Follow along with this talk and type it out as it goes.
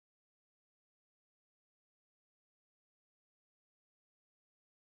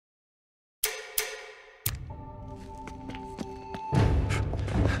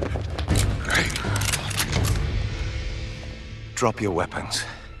drop your weapons?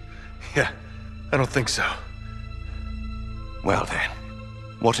 Yeah, I don't think so. Well then,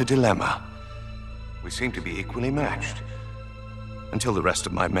 what a dilemma. We seem to be equally matched. Until the rest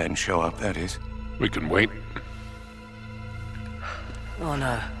of my men show up, that is. We can wait. Oh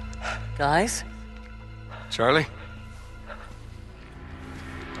no. Guys? Charlie?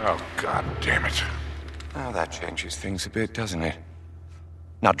 Oh, God damn it. Oh, that changes things a bit, doesn't it?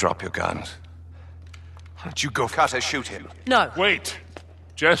 Now drop your guns. Why don't you go... Cutter, shoot him. No. Wait.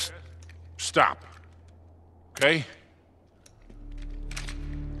 Just stop. Okay?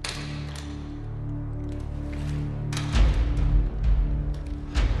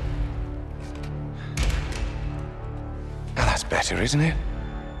 Now that's better, isn't it?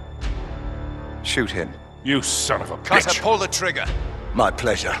 Shoot him. You son of a Cutter, bitch. pull the trigger. My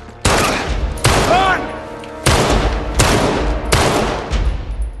pleasure. Run!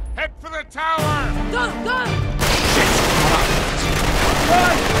 Head for the tower! Go! Go!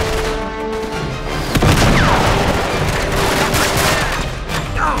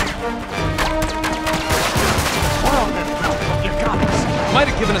 Might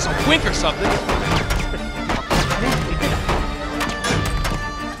have given us a wink or something.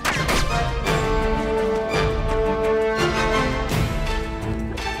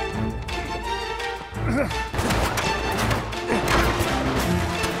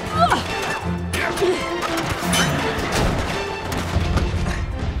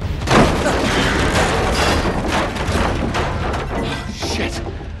 Shit!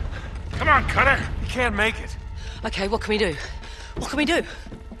 Come on, Cutter! You can't make it. Okay, what can we do? What can we do?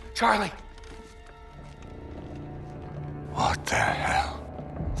 Charlie! What the hell?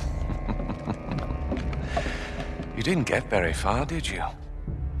 You didn't get very far, did you?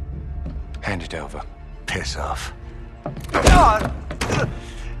 Hand it over. Piss off.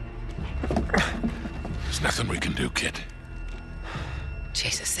 There's nothing we can do, kid.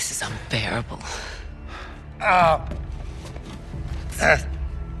 Jesus, this is unbearable.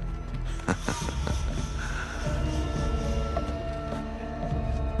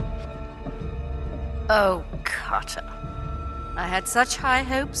 Oh, Carter. I had such high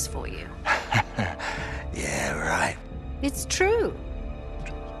hopes for you. Yeah, right. It's true.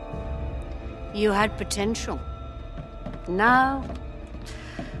 You had potential. Now,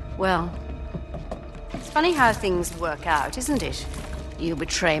 well, it's funny how things work out, isn't it? You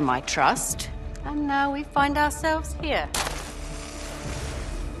betray my trust, and now we find ourselves here.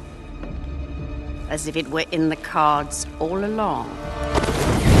 As if it were in the cards all along.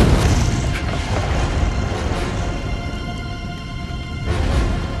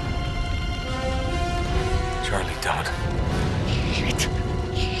 Charlie, don't. Shit.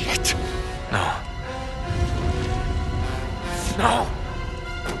 Shit. No. No!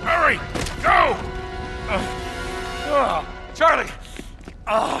 Hurry! Go! Charlie!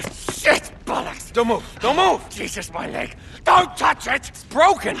 Oh, shit! Bollocks! Don't move! Don't move! Jesus, my leg! Don't touch it! It's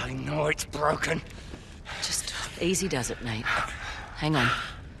broken! I know it's broken. Just easy does it, Nate. Hang on.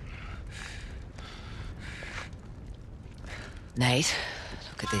 Nate,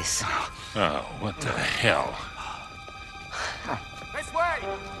 look at this. Oh, what the hell? This way!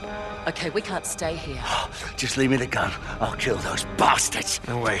 Okay, we can't stay here. Just leave me the gun. I'll kill those bastards.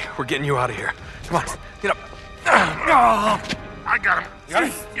 No way. We're getting you out of here. Come on. Get up. I got him. You got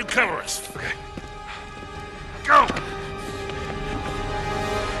it? You cover us. Okay. Go!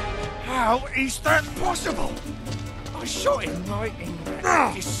 How is that possible? I shot him right in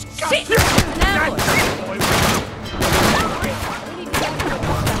the disgusting... Now,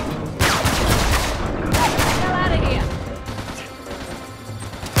 out of here.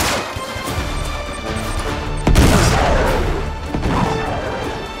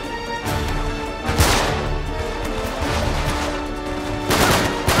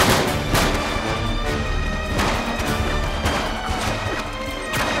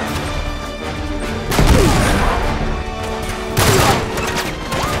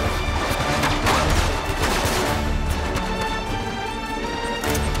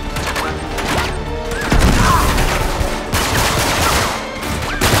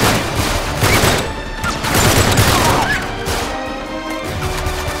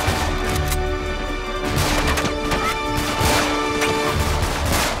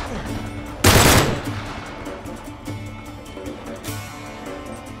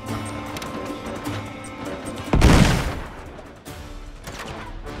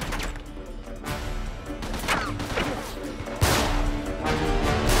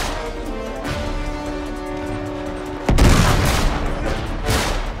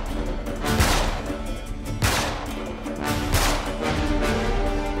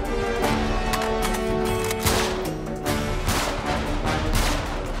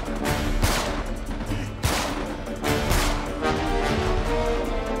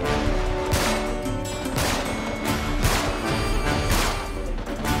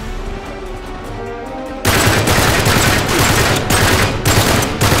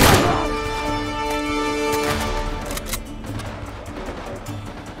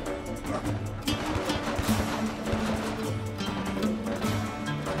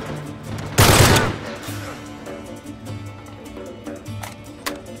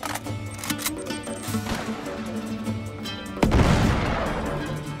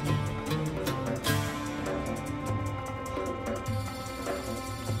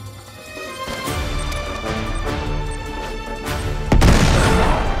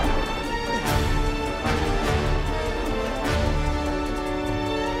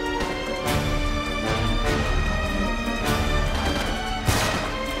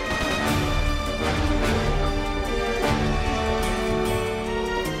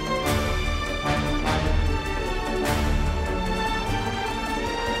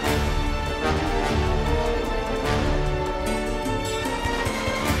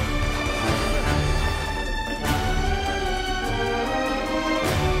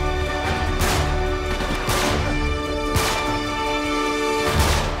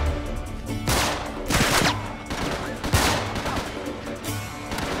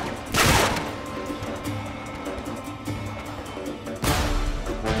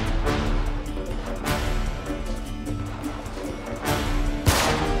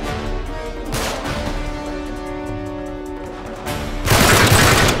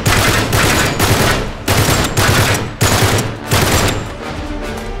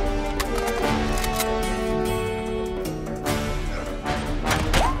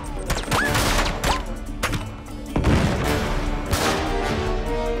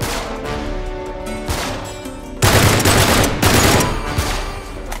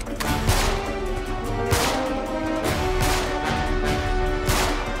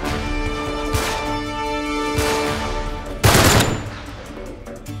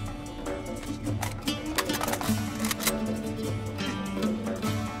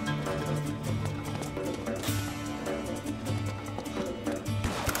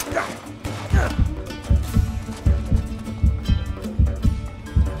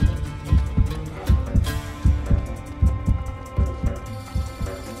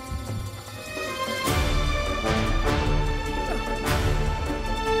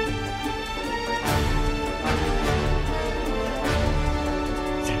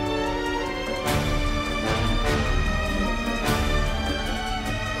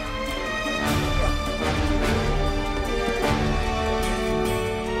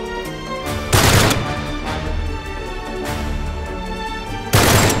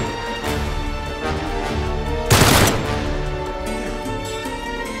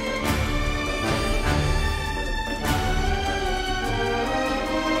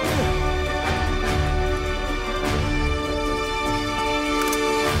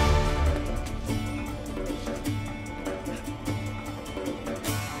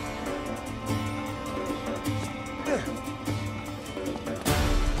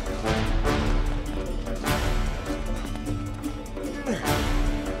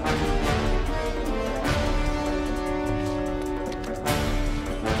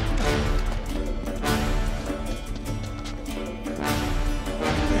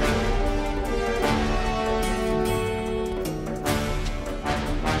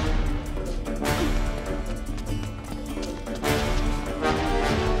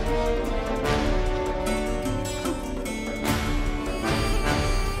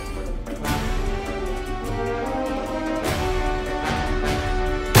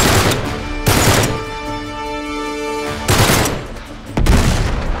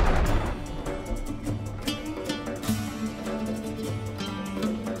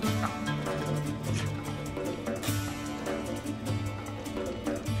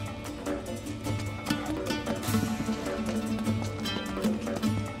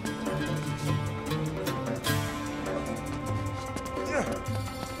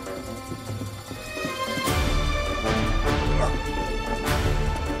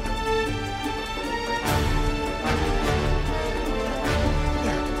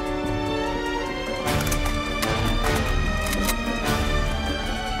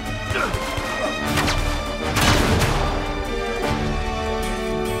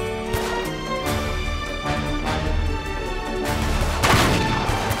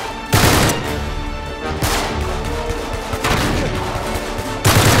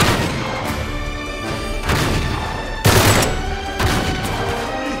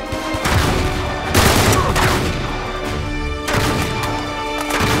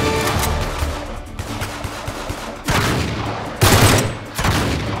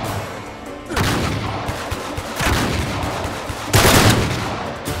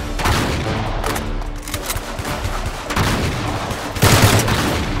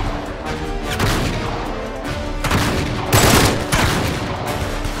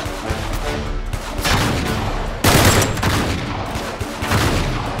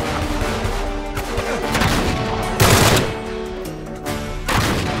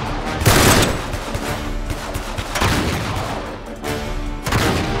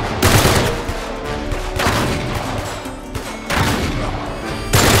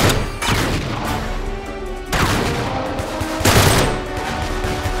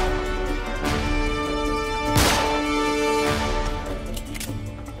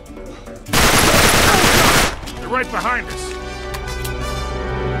 right behind us.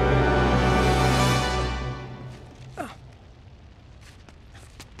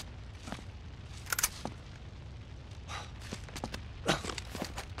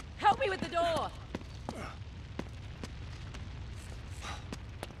 Help me with the door!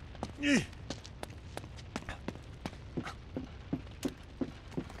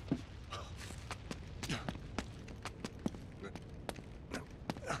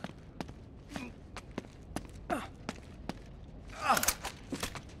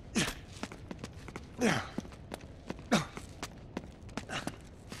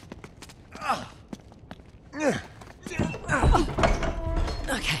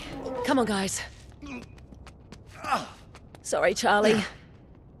 Okay, come on, guys. Sorry, Charlie.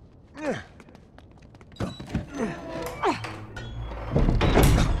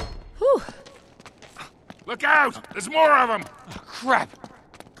 Whew. Look out! There's more of them! Oh, crap!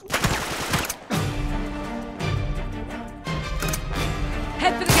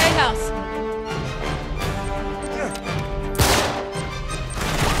 Head for the gatehouse.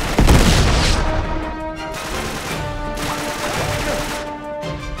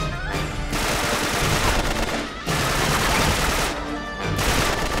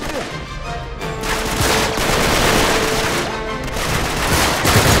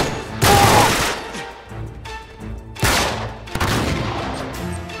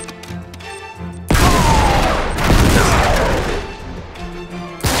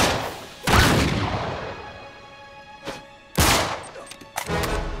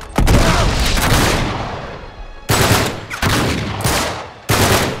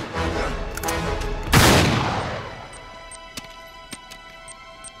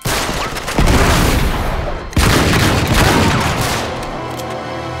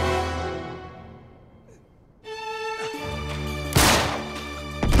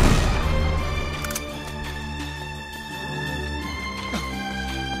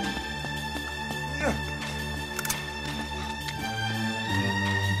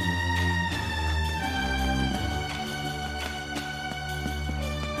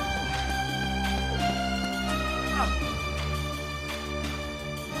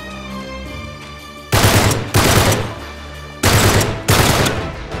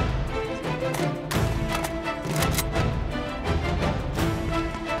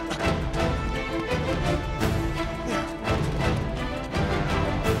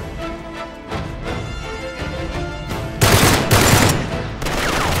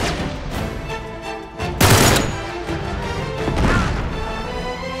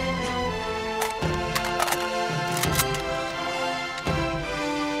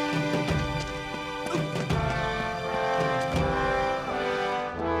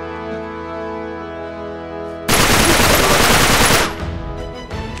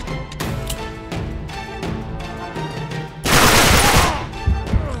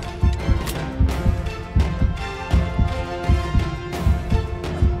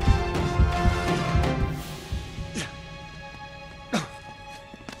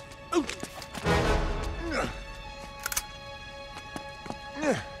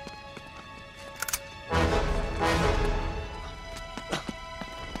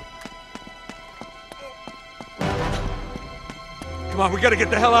 Come on, we gotta get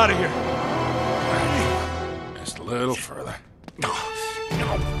the hell out of here. Just a little further. Oh,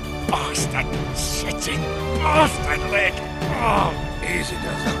 no, bastard! Shitting bastard leg! Oh, easy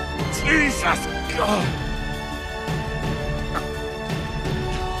does it. Jesus! God!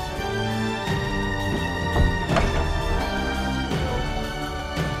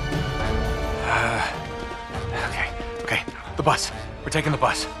 Okay. The bus. We're taking the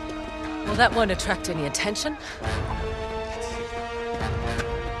bus. Well, that won't attract any attention.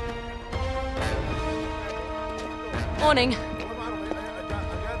 Warning.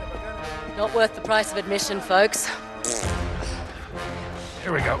 Not worth the price of admission, folks.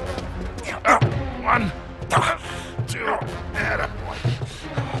 Here we go. 1, 2, and a boy.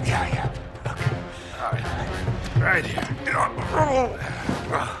 Yeah. Okay. All right. Right here. All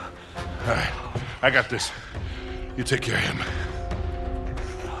right. I got this. You take care of him.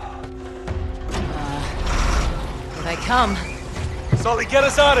 Here they come. Sully, get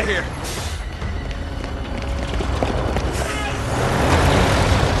us out of here.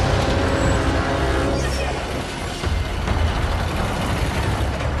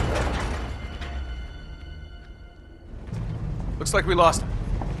 Looks like we lost him.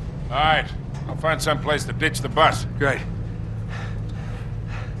 All right. I'll find some place to ditch the bus. Great.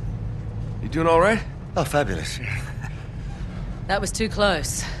 You doing all right? Oh, fabulous. That was too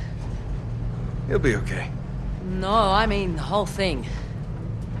close. He'll be okay. No, I mean the whole thing.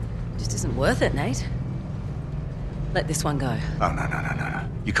 Just isn't worth it, Nate. Let this one go. Oh, no.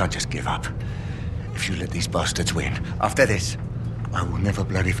 You can't just give up. If you let these bastards win, after this, I will never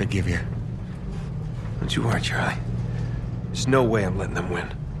bloody forgive you. Don't you worry, Charlie. There's no way I'm letting them win.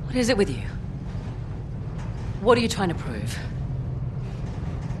 What is it with you? What are you trying to prove?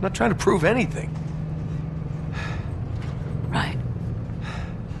 I'm not trying to prove anything. Right.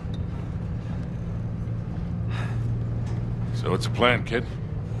 So what's the plan, kid?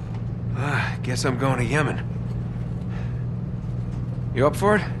 Guess I'm going to Yemen. You up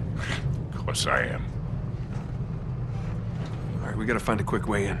for it? Of course I am. All right, we gotta find a quick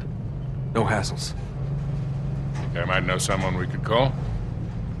way in. No hassles. Think I might know someone we could call?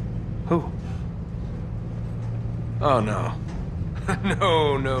 Who? Oh, no.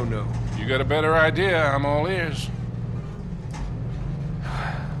 No. You got a better idea, I'm all ears.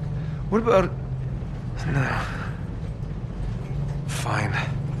 What about... No. Fine.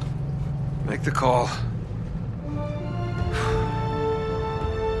 Make the call.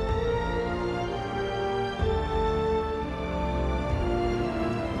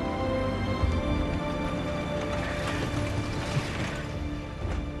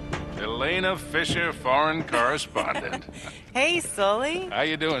 Elena Fisher, foreign correspondent. Hey, Sully. How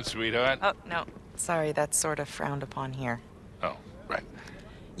you doing, sweetheart? Oh, no. Sorry, that's sort of frowned upon here. Oh, right.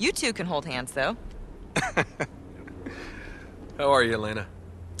 You two can hold hands, though. How are you, Elena?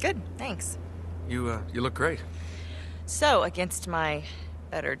 Good, thanks. You look great. So, against my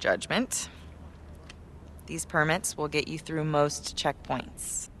better judgment, these permits will get you through most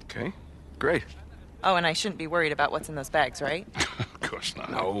checkpoints. Okay, great. Oh, and I shouldn't be worried about what's in those bags, right? Of course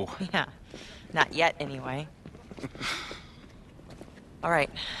not. No. Yeah. Not yet, anyway. All right.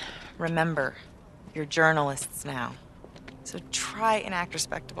 Remember, you're journalists now. So try and act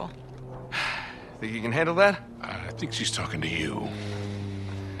respectable. Think you can handle that? I think she's talking to you.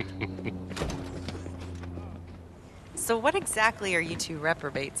 So what exactly are you two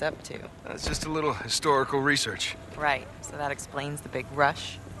reprobates up to? It's just a little historical research. Right, so that explains the big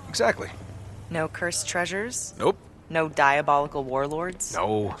rush. Exactly. No cursed treasures? Nope. No diabolical warlords?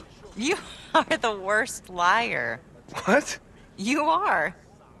 No. You are the worst liar. What? You are.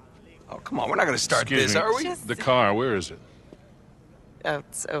 Oh, come on. We're not going to start Excuse this, me. are we? Just- The car, where is it? Oh,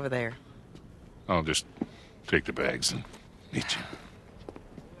 it's over there. I'll just take the bags and meet you.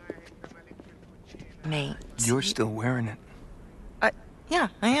 Nate. You're still wearing it. Yeah,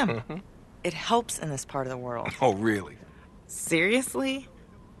 I am. It helps in this part of the world. Oh, really? Seriously?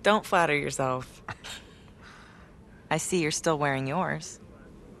 Don't flatter yourself. I see you're still wearing yours.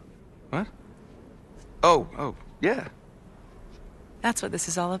 What? Oh, yeah. That's what this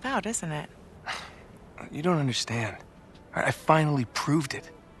is all about, isn't it? You don't understand. I finally proved it.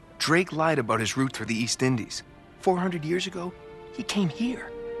 Drake lied about his route through the East Indies. 400 years ago, he came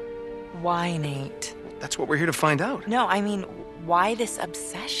here. Why, Nate? That's what we're here to find out. No, I mean, why this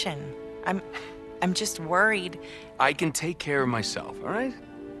obsession? I'm just worried. I can take care of myself, all right?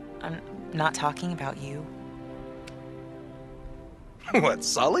 I'm not talking about you. What,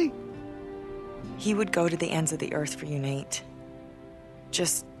 Sully? He would go to the ends of the earth for you, Nate.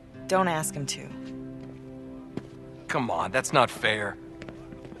 Just don't ask him to. Come on, that's not fair.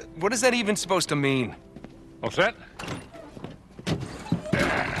 What is that even supposed to mean? All set?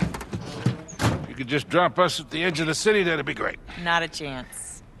 If you could just drop us at the edge of the city, that'd be great. Not a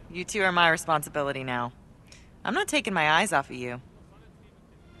chance. You two are my responsibility now. I'm not taking my eyes off of you.